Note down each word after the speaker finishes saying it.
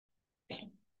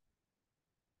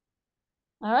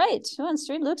All right, who wants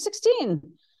to read Luke 16?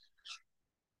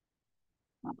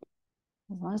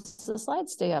 As long as the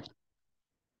slides stay up.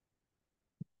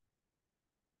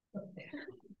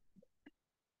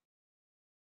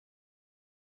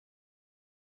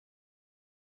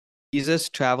 Jesus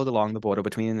traveled along the border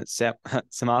between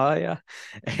Samaria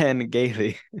and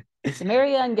Galilee.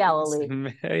 Samaria and Galilee.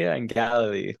 Samaria and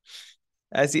Galilee.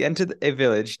 As he entered a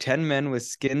village, 10 men with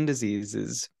skin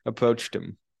diseases approached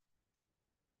him.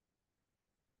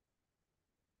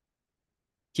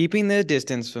 Keeping their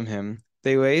distance from him,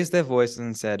 they raised their voices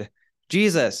and said,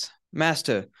 "Jesus,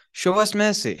 Master, show us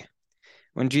mercy."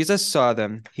 When Jesus saw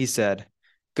them, he said,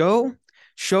 "Go,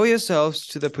 show yourselves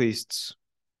to the priests."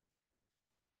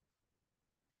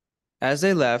 As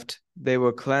they left, they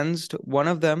were cleansed. One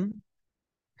of them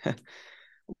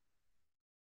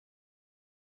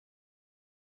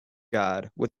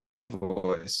God with a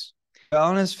voice, fell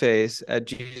on his face at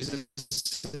Jesus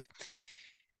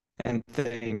and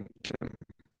thanked him.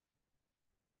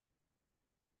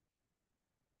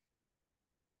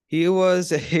 He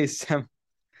was a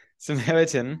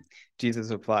Samaritan, Jesus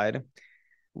replied.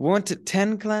 "Weren't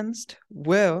 10 cleansed?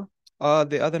 Where are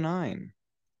the other 9?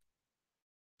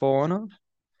 Foreigner?"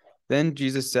 Then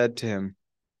Jesus said to him,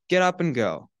 "Get up and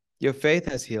go. Your faith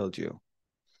has healed you."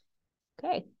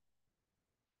 Okay.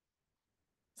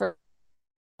 For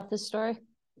this story?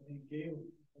 He gave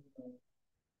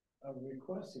a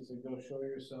request. He said, "Go show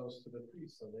yourselves to the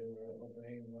priest." So they were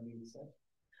obeying what he said.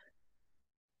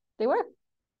 They were.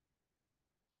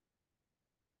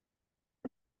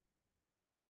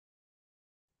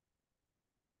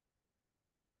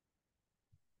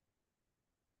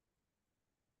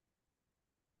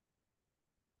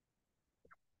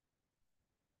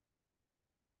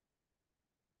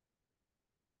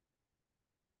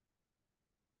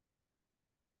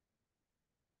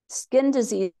 Skin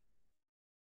disease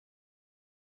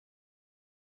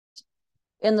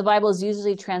in the Bible is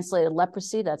usually translated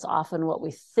leprosy. That's often what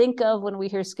we think of when we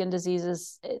hear skin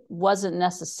diseases. It wasn't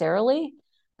necessarily,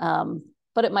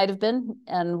 but it might have been.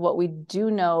 And what we do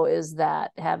know is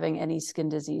that having any skin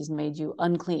disease made you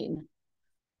unclean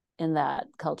in that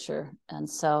culture. And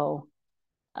so,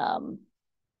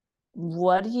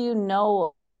 what do you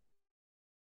know?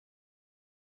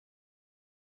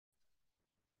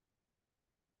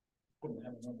 Couldn't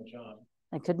have a normal job.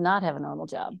 I could not have a normal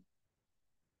job.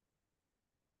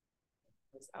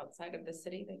 Outside of the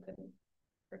city, they couldn't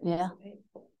participate.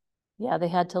 Yeah, they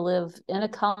had to live in a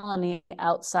colony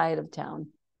outside of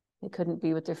town. They couldn't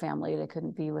be with their family. They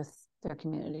couldn't be with their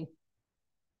community.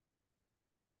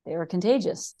 They were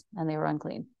contagious and they were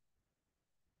unclean.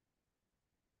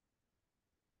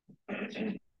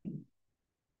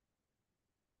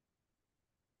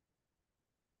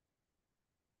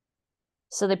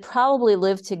 So they probably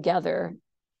lived together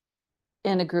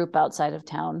in a group outside of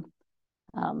town.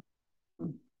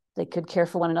 They could care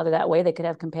for one another that way. They could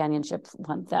have companionship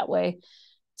that way.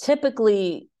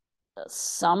 Typically,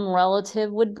 some relative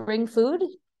would bring food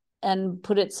and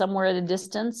put it somewhere at a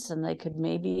distance, and they could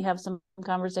maybe have some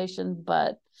conversation,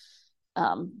 but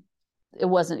it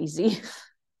wasn't easy.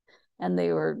 And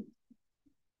they were,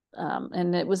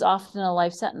 and it was often a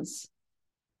life sentence.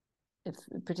 If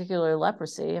particularly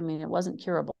leprosy, I mean, it wasn't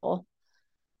curable.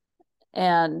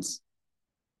 And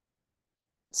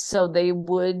so they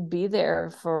would be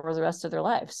there for the rest of their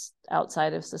lives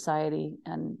outside of society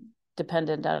and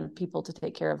dependent on people to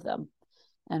take care of them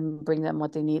and bring them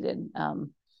what they needed.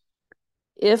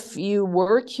 If you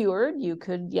were cured, you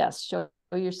could, yes, show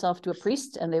yourself to a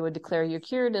priest and they would declare you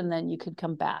cured, and then you could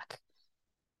come back.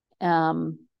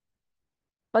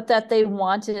 But that they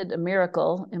wanted a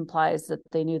miracle implies that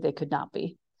they knew they could not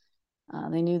be.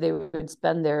 They knew they would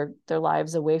spend their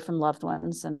lives away from loved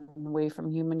ones and away from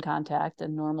human contact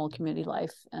and normal community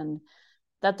life, and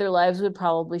that their lives would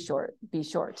probably be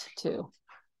short too.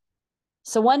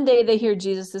 So one day they hear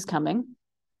Jesus is coming,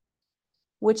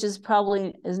 which is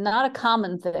not a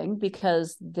common thing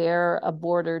because they're a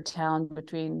border town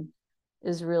between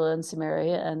Israel and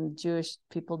Samaria, and Jewish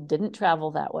people didn't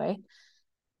travel that way.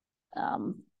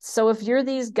 So if you're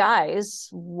these guys,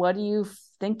 what are you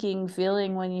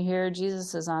feeling when you hear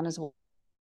Jesus is on his way?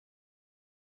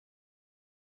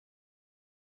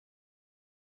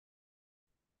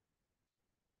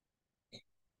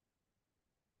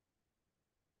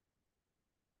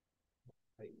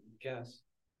 I guess,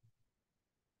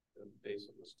 based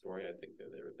on the story, I think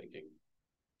that they were thinking,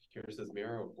 here's this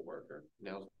miracle worker,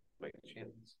 now's my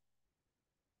chance.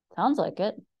 Sounds like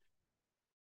it.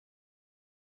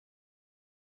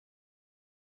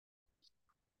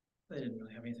 They didn't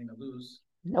really have anything to lose.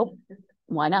 Nope.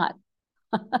 Why not?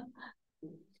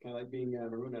 It's kind of like being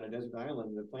marooned on a desert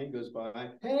island. The plane goes by,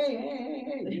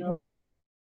 hey, you know,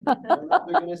 I don't know if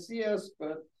they're gonna see us,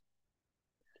 but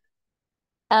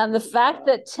And the fact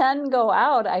that 10 go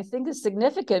out, I think, is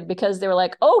significant because they were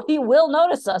like, oh, he will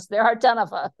notice us. There are 10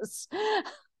 of us.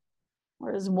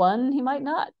 Whereas one, he might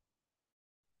not.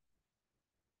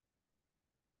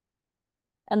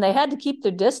 And they had to keep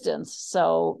their distance,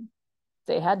 so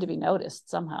they had to be noticed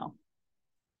somehow.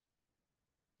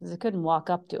 Because they couldn't walk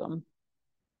up to him.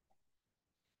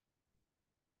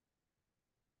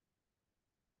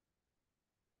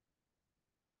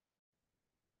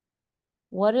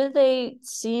 What do they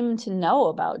seem to know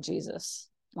about Jesus?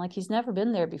 Like he's never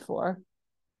been there before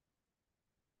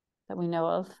that we know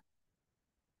of.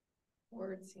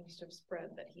 Word seems to have spread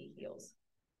that he heals.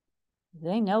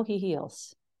 They know he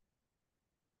heals.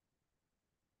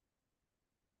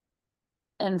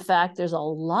 In fact, there's a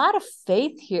lot of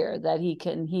faith here that he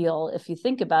can heal, if you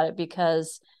think about it,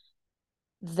 because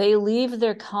they leave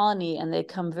their colony and they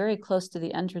come very close to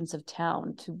the entrance of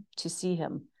town to see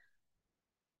him.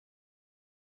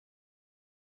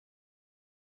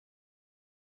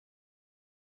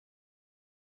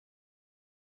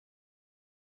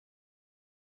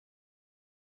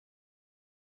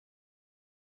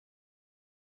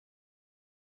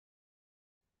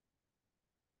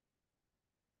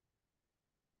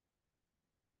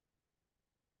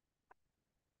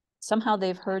 Somehow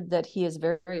they've heard that he is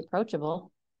very, very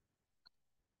approachable.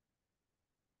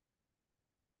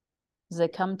 As they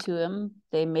come to him,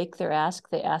 they make their ask,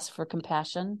 they ask for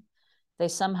compassion. They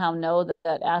somehow know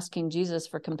that asking Jesus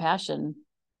for compassion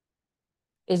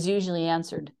is usually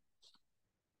answered.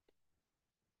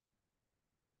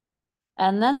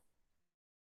 And then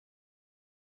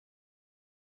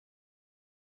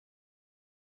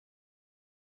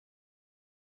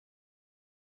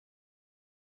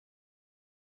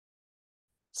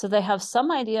so they have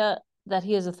some idea that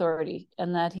he is authority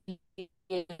and that he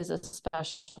is a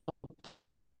special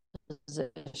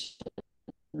position.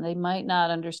 They might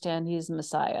not understand he's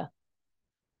Messiah,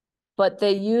 but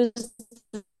they use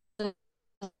this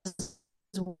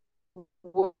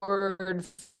word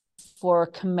for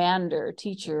commander,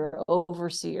 teacher,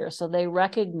 overseer. So they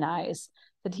recognize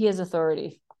that he has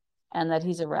authority and that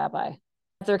he's a rabbi.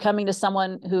 They're coming to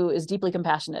someone who is deeply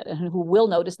compassionate and who will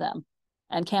notice them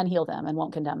and can heal them and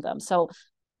won't condemn them. So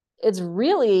it's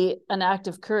really an act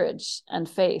of courage and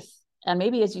faith. And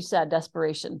maybe, as you said,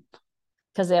 desperation,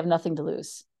 because they have nothing to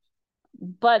lose.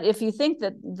 But if you think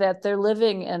that they're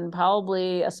living in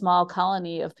probably a small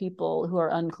colony of people who are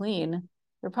unclean,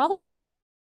 they're probably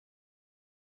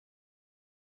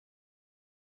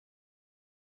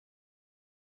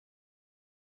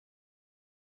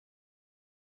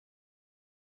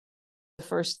the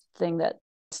first thing that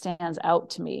stands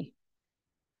out to me.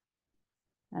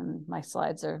 And my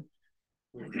slides are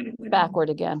backward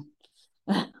again.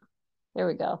 There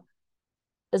we go.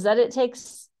 Is that it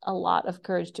takes a lot of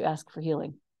courage to ask for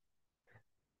healing.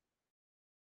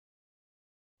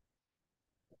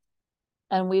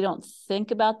 And we don't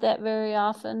think about that very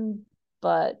often,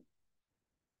 but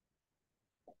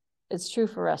it's true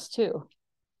for us too.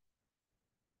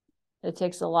 It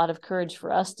takes a lot of courage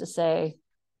for us to say,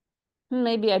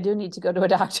 maybe I do need to go to a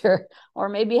doctor, or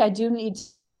maybe I do need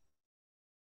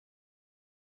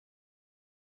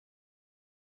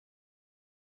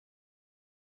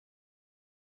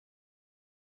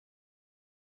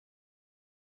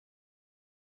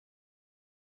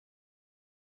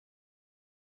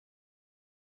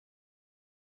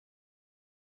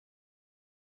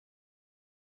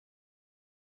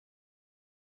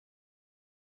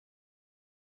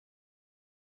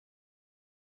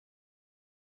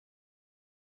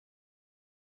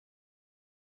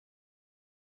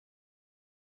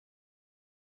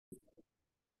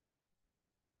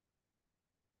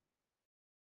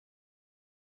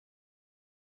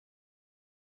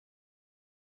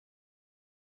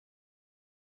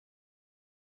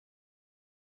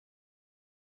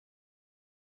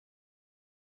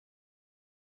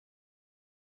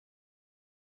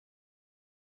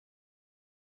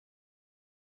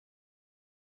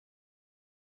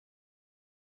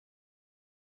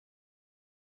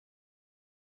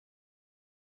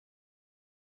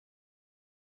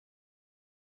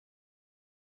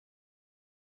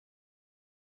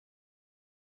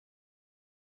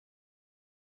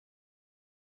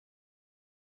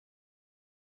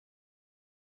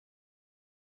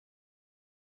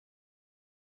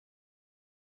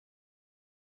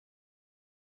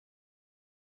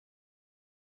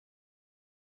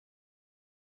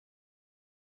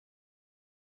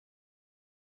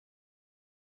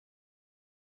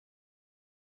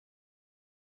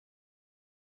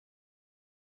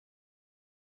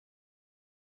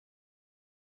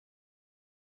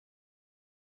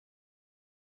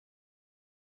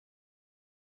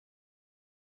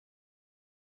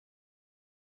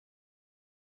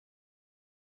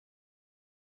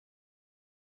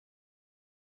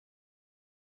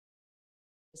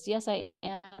Yes, I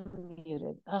am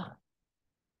muted. Ugh.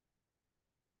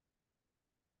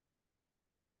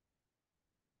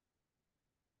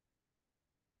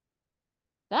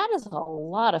 That is a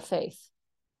lot of faith.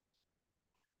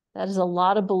 That is a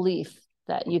lot of belief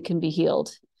that you can be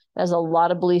healed. There's a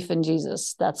lot of belief in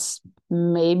Jesus. That's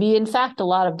maybe, in fact, a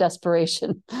lot of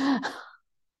desperation.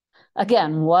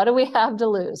 Again, what do we have to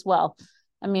lose? Well,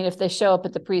 I mean, if they show up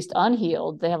at the priest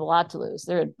unhealed, they have a lot to lose.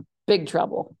 They're in big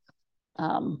trouble.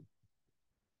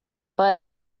 But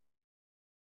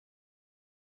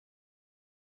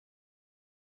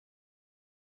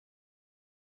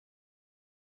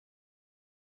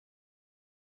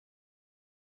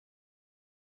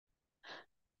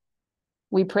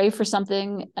we pray for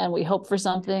something and we hope for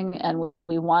something and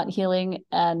we want healing.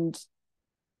 And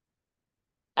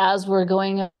as we're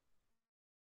going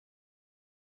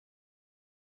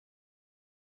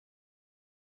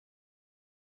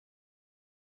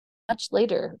much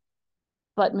later,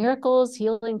 but miracles,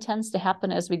 healing tends to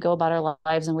happen as we go about our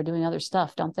lives and we're doing other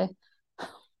stuff, don't they?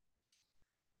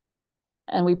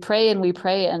 And we pray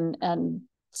and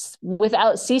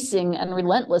without ceasing and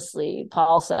relentlessly,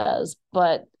 Paul says,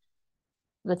 but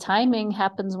the timing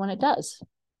happens when it does.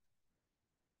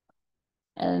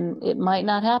 And it might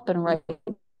not happen right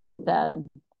then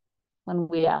when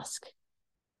we ask.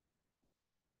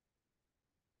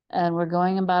 And we're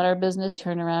going about our business,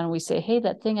 turn around and we say, hey,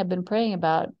 that thing I've been praying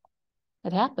about,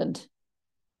 it happened.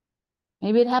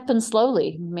 Maybe it happened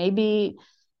slowly. Maybe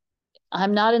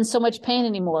I'm not in so much pain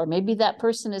anymore. Maybe that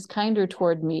person is kinder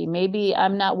toward me. Maybe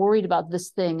I'm not worried about this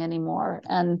thing anymore.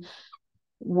 And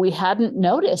we hadn't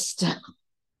noticed,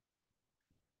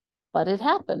 but it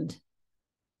happened.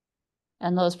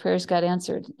 And those prayers got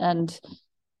answered. And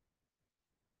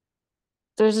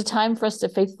there's a time for us to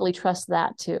faithfully trust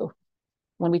that too.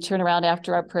 When we turn around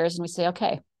after our prayers and we say,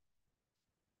 okay,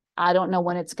 I don't know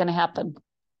when it's going to happen,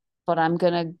 but I'm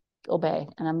going to obey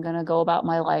and I'm going to go about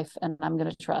my life and I'm going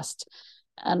to trust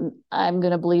and I'm going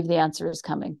to believe the answer is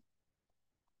coming.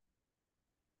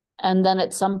 And then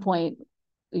at some point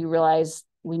we realize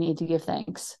we need to give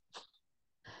thanks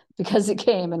because it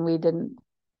came and we didn't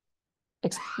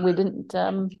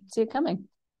see it coming.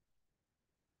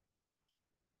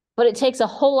 But it takes a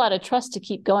whole lot of trust to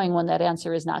keep going when that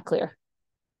answer is not clear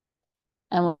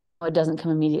and it doesn't come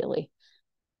immediately.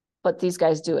 But these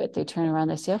guys do it. They turn around,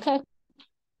 they say, okay,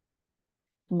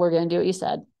 we're going to do what you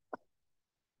said.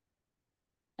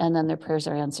 And then their prayers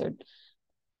are answered.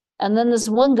 And then this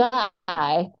one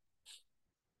guy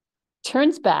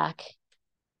turns back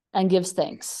and gives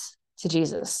thanks to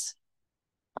Jesus.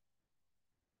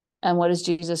 And what is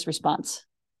Jesus' response?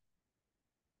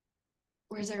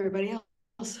 Where's everybody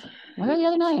else? Where are the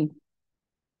other 9?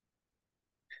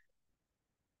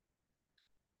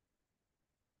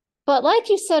 But like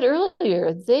you said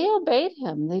earlier, they obeyed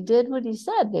him. They did what he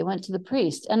said. They went to the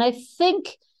priest. And I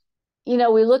think, we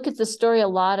look at the story a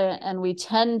lot and we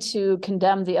tend to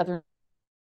condemn the other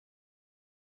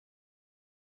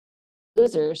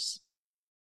losers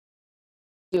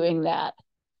doing that.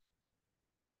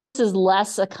 This is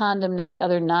less a condemnation. The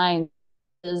other 9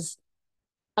 is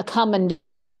a commendation.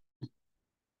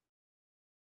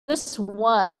 This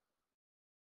one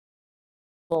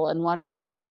and one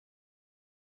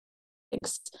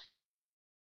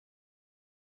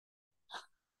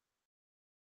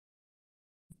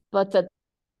but that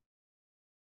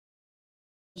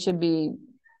should be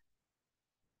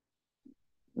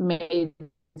made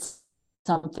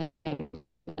something and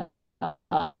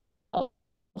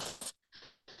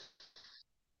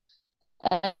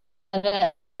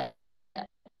it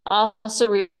also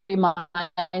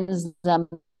reminds them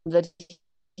that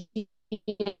he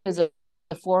is a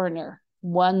foreigner,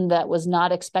 one that was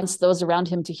not expecting those around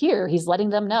him to hear. He's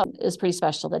letting them know is pretty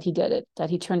special that he did it,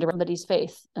 that he turned around somebody's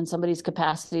faith and somebody's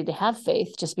capacity to have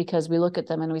faith just because we look at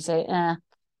them and we say,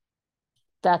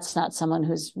 that's not someone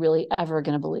who's really ever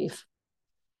going to believe.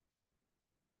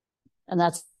 And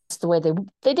that's the way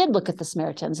they did look at the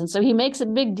Samaritans. And so he makes a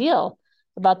big deal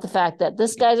about the fact that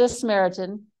this guy's a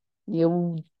Samaritan.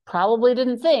 You probably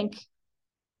didn't think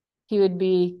he would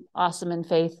be awesome in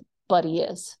faith, but he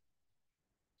is.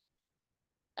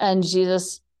 And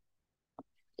Jesus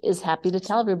is happy to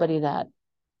tell everybody that,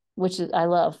 which I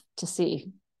love to see.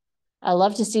 I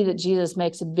love to see that Jesus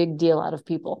makes a big deal out of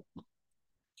people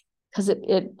because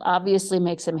it obviously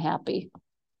makes him happy.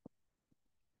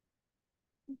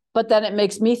 But then it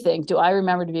makes me think, do I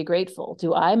remember to be grateful?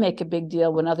 Do I make a big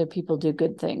deal when other people do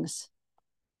good things?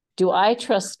 Do I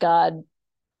trust God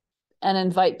and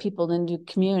invite people into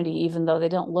community, even though they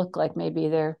don't look like maybe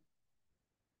they're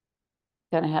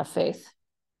going to have faith?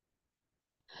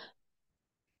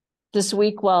 This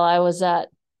week while I was at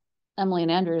Emily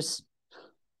and Andrews,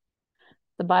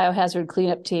 the biohazard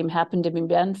cleanup team happened to be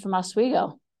Ben from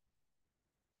Oswego.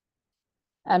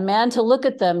 And man, to look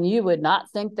at them, you would not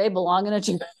think they belong in a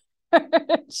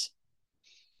church.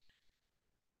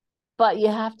 But you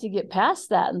have to get past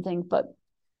that and think, but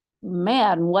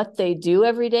man, what they do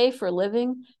every day for a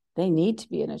living, they need to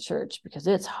be in a church because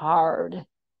it's hard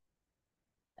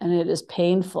and it is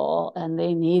painful and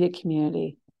they need a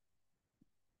community.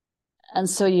 And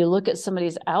so you look at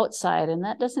somebody's outside and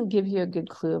that doesn't give you a good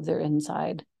clue of their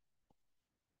inside.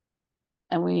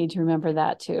 And we need to remember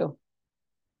that too.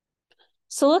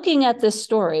 So looking at this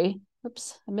story,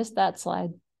 oops, I missed that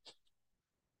slide.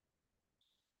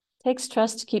 Takes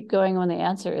trust to keep going when the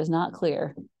answer is not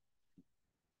clear.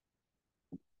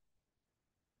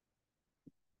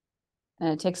 And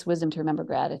it takes wisdom to remember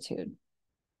gratitude.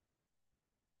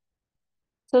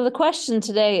 So the question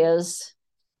today is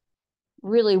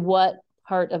really what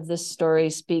part of this story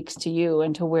speaks to you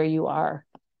and to where you are.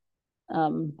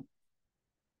 And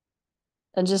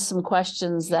just some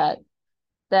questions that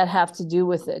have to do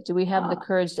with it. Do we have the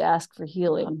courage to ask for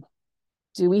healing?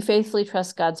 Do we faithfully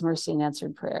trust God's mercy and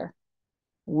answered prayer?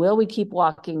 Will we keep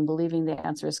walking, believing the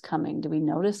answer is coming? Do we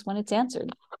notice when it's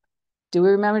answered? Do we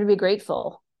remember to be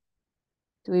grateful?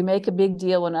 Do we make a big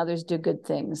deal when others do good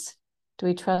things? Do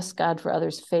we trust God for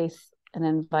others' faith and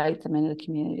invite them into the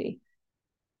community?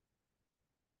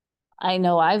 I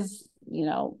know I've,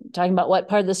 talking about what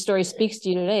part of the story speaks to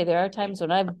you today, there are times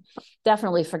when I've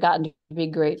definitely forgotten to be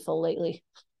grateful lately.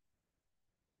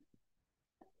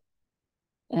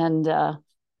 And,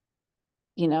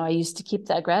 I used to keep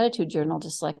that gratitude journal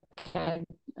just like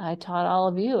I taught all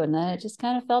of you. And then it just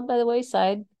kind of fell by the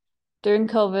wayside during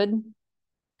COVID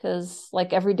because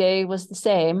like every day was the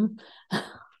same.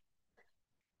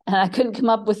 And I couldn't come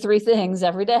up with 3 things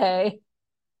every day.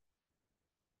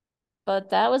 But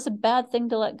that was a bad thing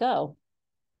to let go.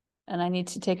 And I need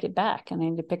to take it back and I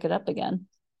need to pick it up again.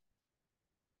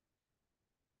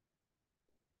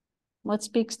 What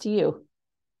speaks to you?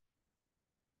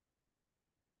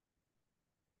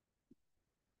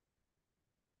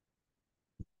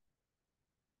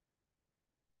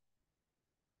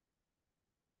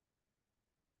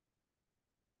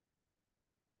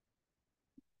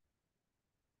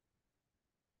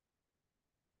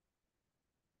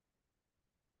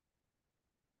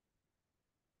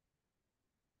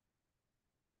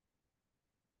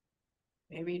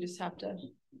 Maybe you just have to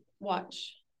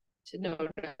watch to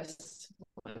notice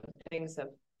when things have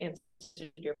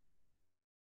answered your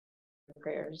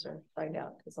prayers or find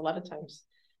out. Because a lot of times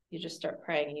you just start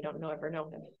praying and you don't ever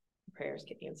know if prayers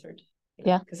get answered.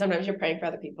 Yeah. Because sometimes you're praying for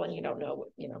other people and you don't know,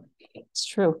 It's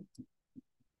true.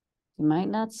 You might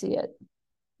not see it.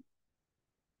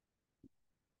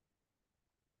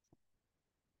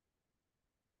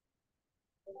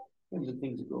 When the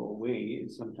things go away,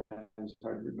 it's sometimes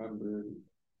hard to remember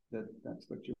that that's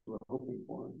what you were hoping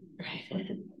for. Right.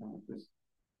 It's like, this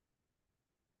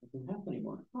doesn't happen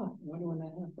anymore. Huh, I wonder when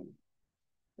that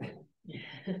happened.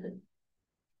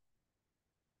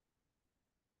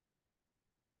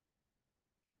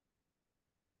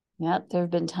 Yeah, there have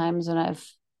been times when I've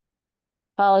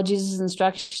followed Jesus'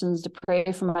 instructions to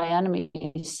pray for my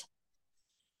enemies.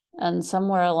 And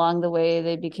somewhere along the way,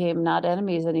 they became not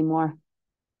enemies anymore.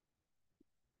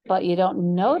 But you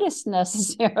don't notice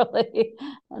necessarily.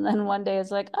 And then one day it's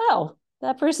like, oh,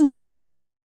 that person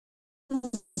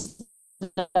is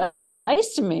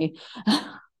nice to me.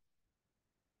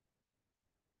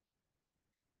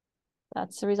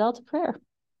 That's the result of prayer.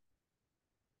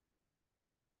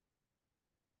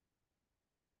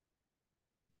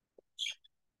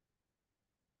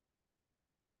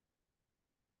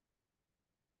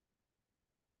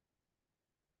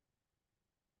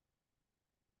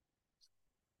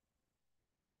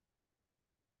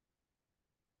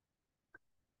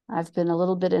 I've been a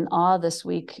little bit in awe this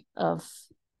week of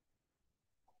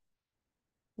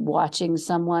watching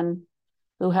someone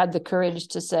who had the courage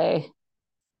to say,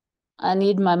 I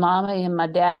need my mommy and my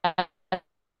dad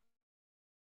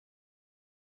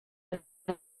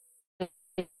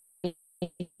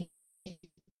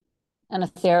and a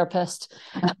therapist.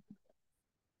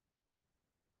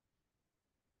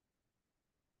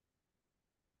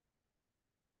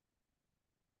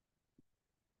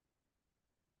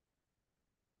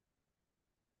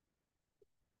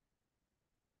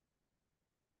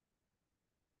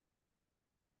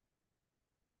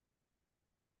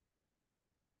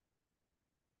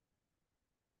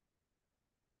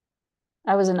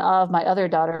 I was in awe of my other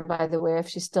daughter, by the way, if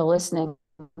she's still listening,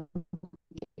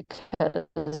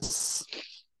 because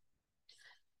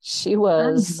she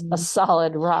was a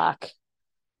solid rock.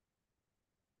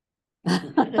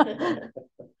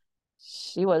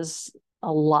 She was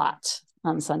a lot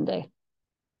on Sunday.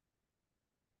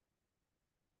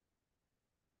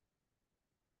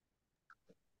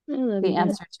 The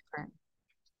answer to prayer.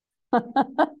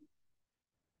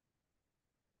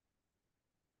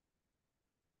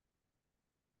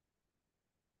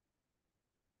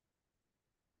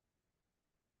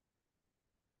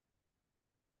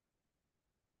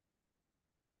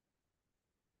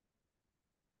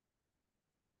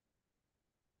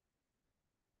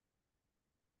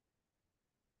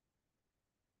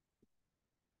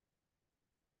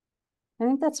 I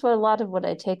think that's what a lot of what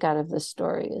I take out of this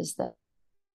story is that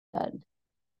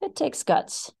it takes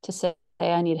guts to say,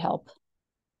 hey, I need help.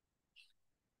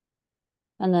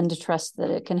 And then to trust that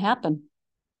it can happen.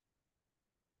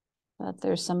 That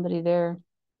there's somebody there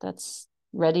that's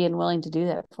ready and willing to do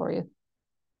that for you.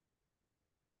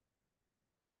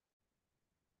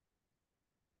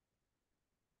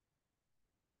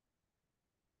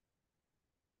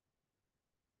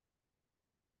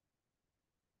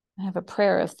 I have a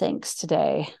prayer of thanks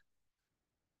today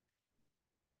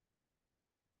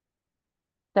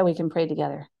that we can pray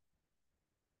together.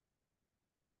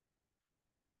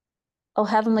 Oh,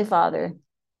 Heavenly Father,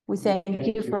 we thank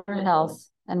you for health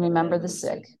and remember the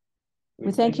sick.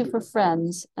 We thank you for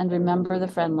friends and remember the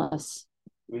friendless.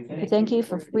 We thank you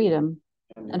for freedom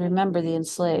and remember the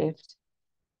enslaved.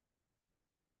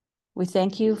 We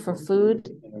thank you for food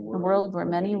in a world where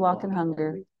many walk in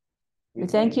hunger. We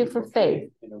thank you for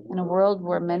faith in a world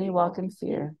where many walk in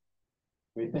fear.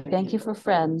 We thank you for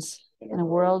friends in a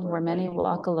world where many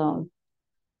walk alone.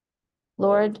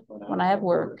 Lord, when I have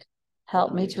work,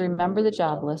 help me to remember the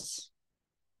jobless.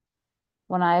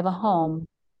 When I have a home,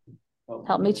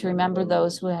 help me to remember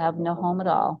those who have no home at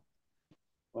all.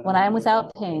 When I am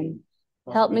without pain,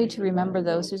 help me to remember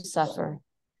those who suffer.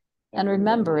 And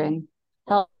remembering,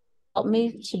 help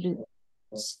me to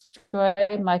destroy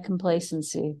my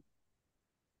complacency.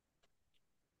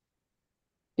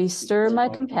 Bestir my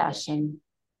compassion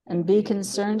and be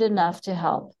concerned enough to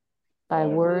help by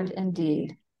word and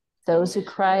deed those who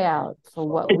cry out for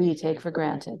what we take for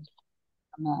granted.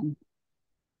 Amen.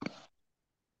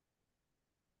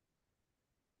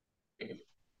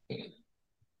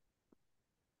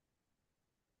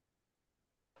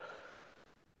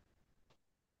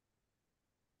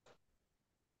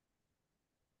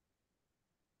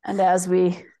 And as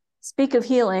we speak of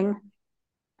healing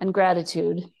and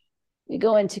gratitude, we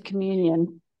go into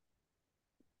communion.